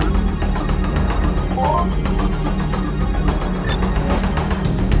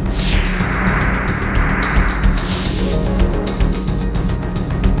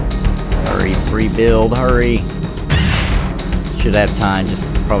hurry, rebuild, hurry. Should have time, just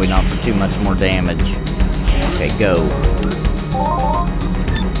probably not for too much more damage. Okay, go.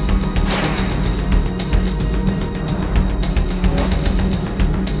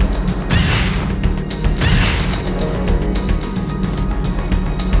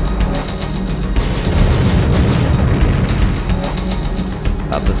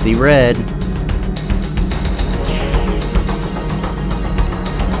 About to see red.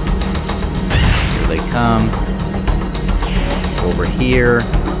 Here they come. Over here.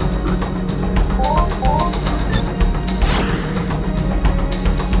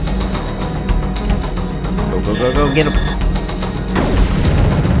 Go, go, go, go, get them.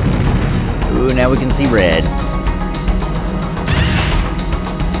 Ooh, now we can see red.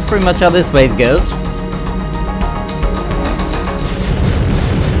 This is pretty much how this phase goes.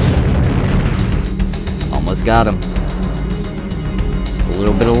 Almost got him. A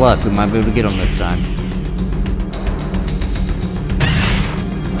little bit of luck, we might be able to get him this time.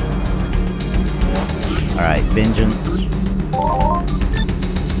 Alright, vengeance.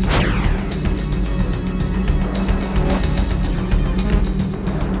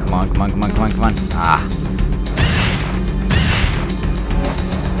 Come on, come on, come on, come on, come on. Ah.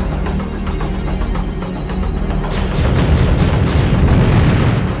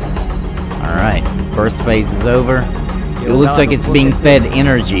 Alright. First phase is over. It looks like it's being fed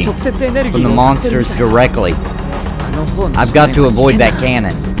energy from the monsters directly. I've got to avoid that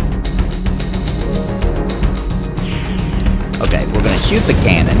cannon. Okay, we're gonna shoot the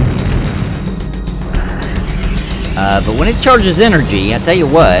cannon. But when it charges energy, I tell you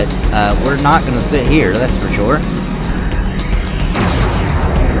what, we're not gonna sit here, that's for sure.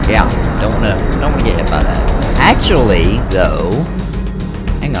 Yeah, don't wanna get hit by that. Actually, though,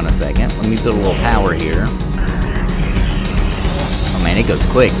 hang on a second, let me build a little power here. Oh man, it goes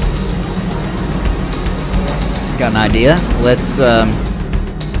quick. Got an idea. Let's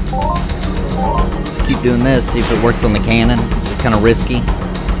keep doing this, see if it works on the cannon. It's kind of risky.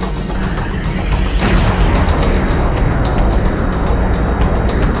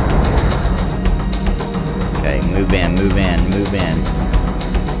 Okay, move in, move in, move in.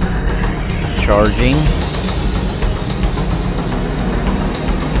 It's charging.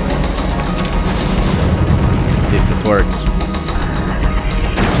 Let's see if this works.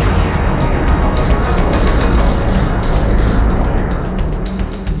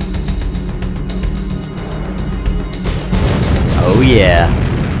 Oh yeah,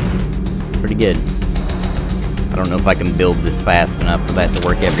 pretty good. I don't know if I can build this fast enough for that to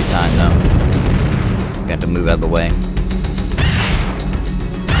work every time though. Got to move out of the way.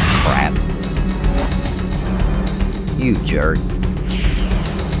 Crap. You jerk.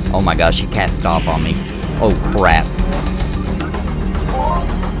 Oh my gosh, he cast off on me. Oh crap.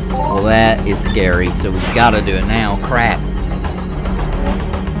 Well, that is scary, so we've got to do it now. Crap.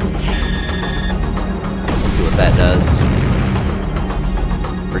 Let's see what that does.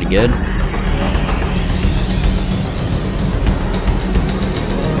 Pretty good.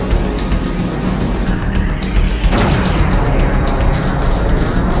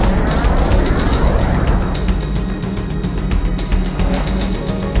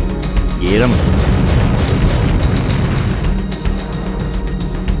 Get him.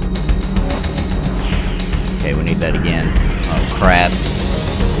 Okay, we need that again. Oh crap.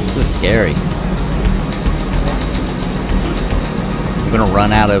 This is scary. I'm gonna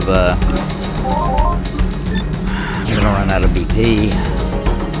run out of BP.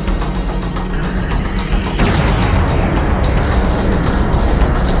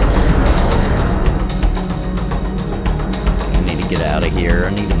 I need to get out of here. I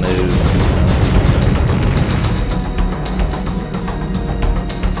need to move.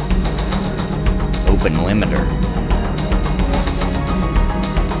 Open limiter.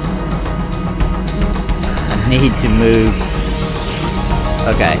 I need to move.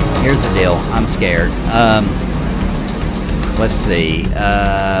 Okay, here's the deal. I'm scared. Let's see.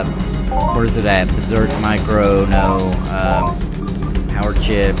 Where's it at? Berserk Micro, no. Power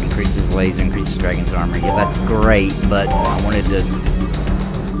chip, increases laser, increases Dragon's armor. Yeah, that's great, but I wanted to...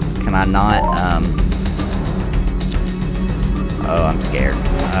 Can I not, Oh, I'm scared.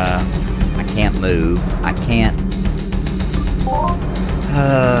 I can't move. I can't...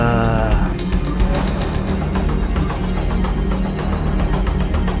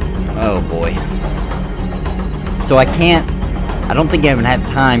 Oh boy. So I can't... I don't think I even have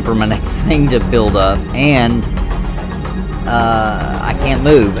time for my next thing to build up, and I can't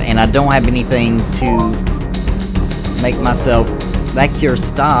move, and I don't have anything to make myself... That cure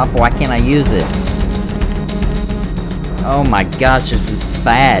stop. Why can't I use it? Oh my gosh, this is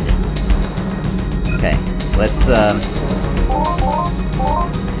bad. Okay, let's, I'm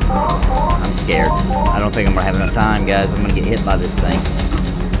scared. I don't think I'm gonna have enough time, guys. I'm gonna get hit by this thing.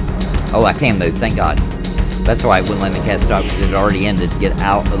 Oh, I can move, thank God. That's why it wouldn't let me cast stop, because it had already ended. Get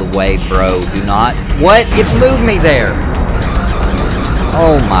out of the way, bro. Do not... What? It moved me there!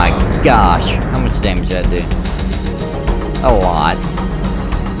 Oh my gosh. How much damage did that do? A lot.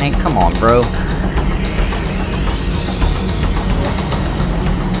 Man, come on, bro.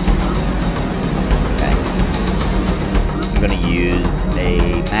 I'm gonna use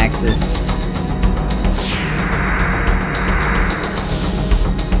a Maxis.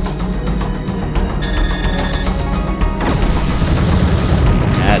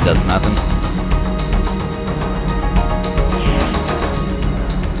 That does nothing.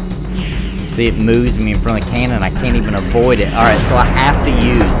 See, it moves me in front of the cannon. I can't even avoid it. Alright, so I have to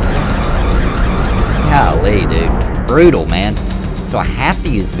use... Golly, dude. Brutal, man. So I have to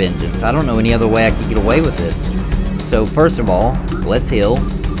use Vengeance. I don't know any other way I could get away with this. So, first of all, let's heal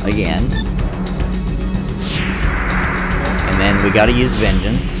again. And then we gotta use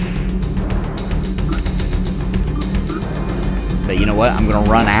Vengeance. But you know what? I'm gonna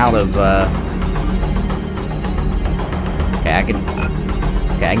run out of, Okay, I can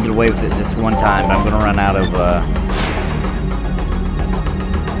get away with it this one time, but I'm gonna run out of,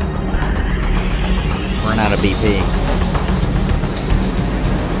 BP.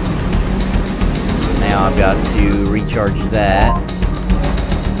 Now I've got to recharge that.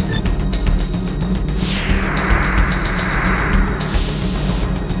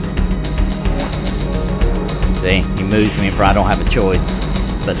 See, he moves me for I don't have a choice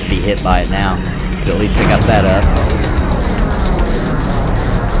but to be hit by it now. But at least I got that up.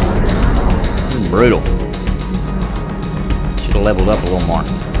 This is brutal. Should have leveled up a little more.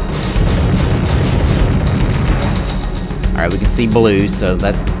 Alright, we can see blue, so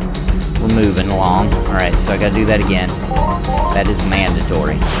that's... We're moving along. Alright, so I gotta do that again. That is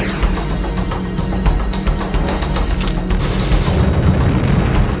mandatory.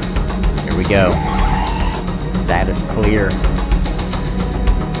 Here we go. Status clear.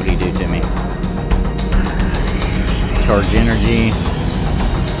 What do you do to me? Charge energy.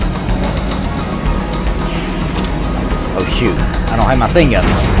 Oh shoot. I don't have my thing up.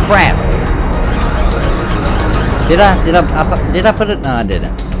 Crap! Did I put it? No, I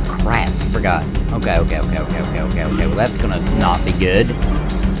didn't. Crap, forgot. Okay. Well, that's gonna not be good.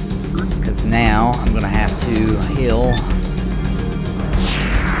 Because now I'm gonna have to heal.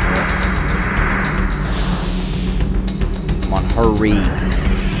 Come on, hurry.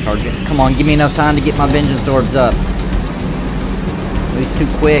 Come on, give me enough time to get my vengeance orbs up. He's too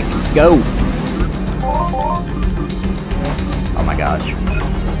quick. Go! Oh my gosh.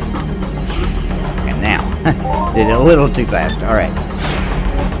 Okay, now. Did it a little too fast. Alright.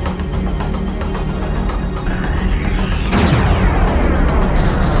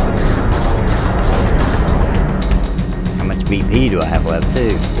 BP do I have left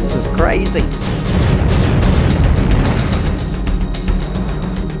too? This is crazy.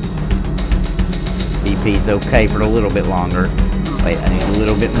 BP's okay for a little bit longer. Wait, I need a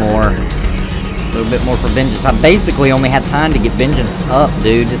little bit more. A little bit more for vengeance. I basically only had time to get vengeance up,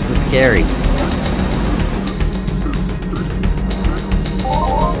 dude. This is scary.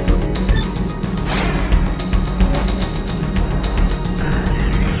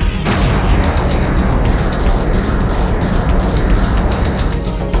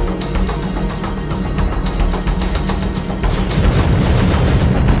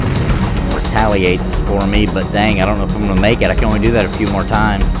 Retaliates for me, but dang, I don't know if I'm gonna make it. I can only do that a few more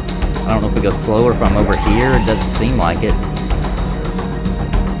times. I don't know if it goes slower if I'm over here. It doesn't seem like it.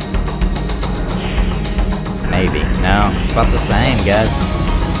 Maybe. No, it's about the same, guys.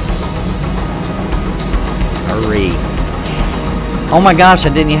 Hurry. Oh my gosh, I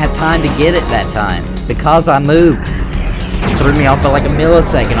didn't even have time to get it that time. Because I moved. It threw me off by like a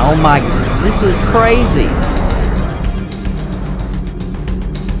millisecond. Oh my, this is crazy.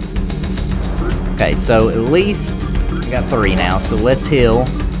 Okay, so at least we got 3 now, so let's heal.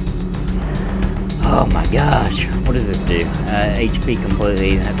 Oh my gosh, what does this do? HP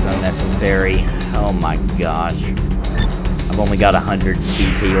completely, that's unnecessary. Oh my gosh. I've only got 100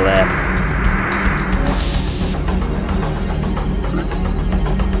 CP left.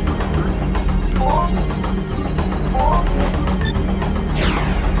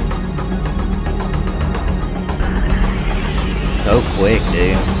 So quick,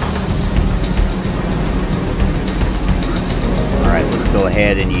 dude. Alright, let's go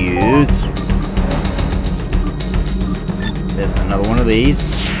ahead and use... There's another one of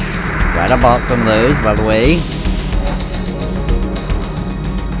these. Right, I bought some of those, by the way.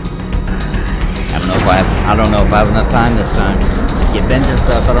 I don't know if I have enough time this time to get vengeance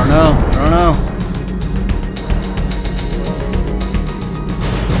up. I don't know.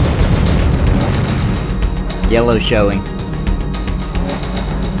 Yellow showing.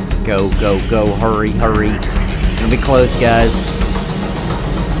 Go, go, go, hurry, hurry. It's gonna be close, guys.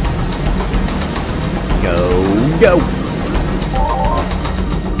 Go, go.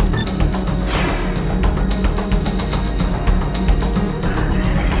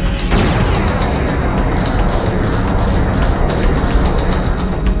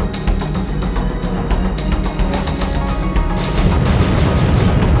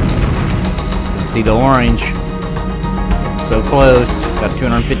 See the orange. So close. Got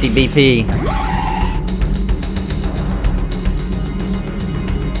 250 BP.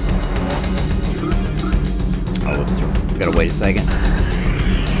 Oh, whoops. Gotta wait a second.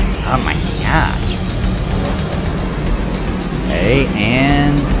 Oh my gosh. Okay,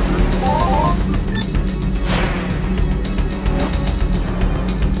 and...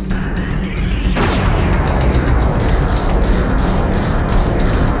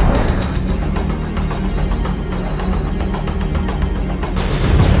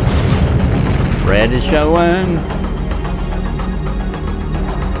 Red is showing.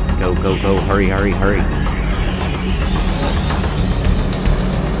 Go, go, go. Hurry, hurry, hurry.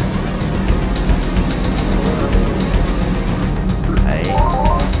 Okay.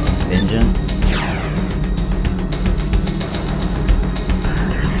 Vengeance.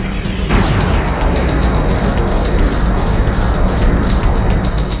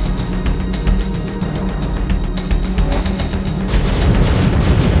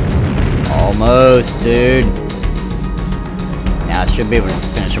 Almost, dude. Now I should be able to just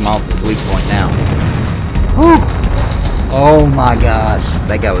finish him off this weak point now. Whew. Oh my gosh,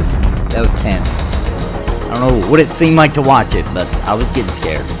 that was tense. I don't know what it seemed like to watch it, but I was getting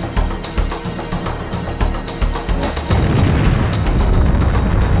scared.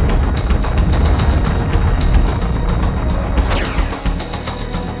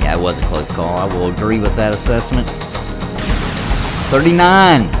 Yeah, it was a close call. I will agree with that assessment.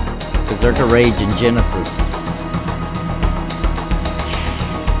 39. Berserker Rage and Genesis.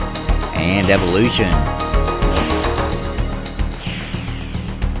 And Evolution.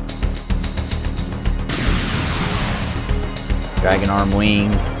 Dragon Arm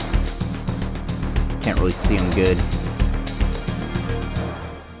Wing. Can't really see them good.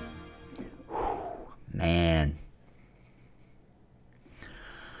 Whew, man.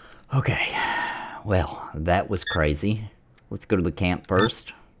 Okay. Well, that was crazy. Let's go to the camp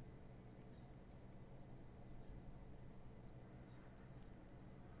first.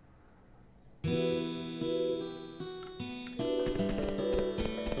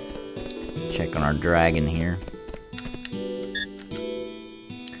 Check on our dragon here.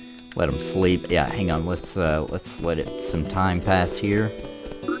 Let him sleep. Yeah, hang on. Let's let it some time pass here.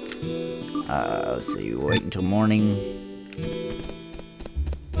 Let's see. Wait until morning.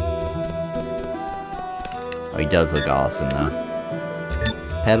 Oh, he does look awesome, though.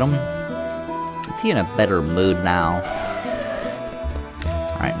 Let's pet him. Is he in a better mood now?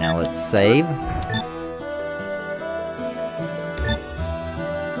 Alright, now let's save.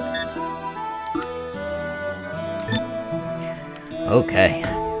 Okay.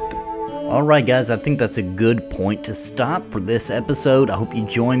 Alright guys, I think that's a good point to stop for this episode. I hope you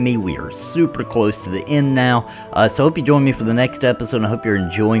join me. We are super close to the end now. So I hope you join me for the next episode, and I hope you're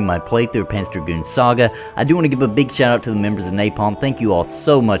enjoying my playthrough of Panzer Dragoon Saga. I do want to give a big shout out to the members of Napalm. Thank you all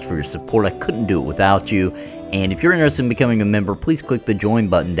so much for your support. I couldn't do it without you. And if you're interested in becoming a member, please click the join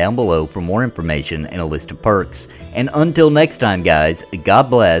button down below for more information and a list of perks. And until next time guys, God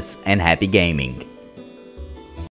bless and happy gaming.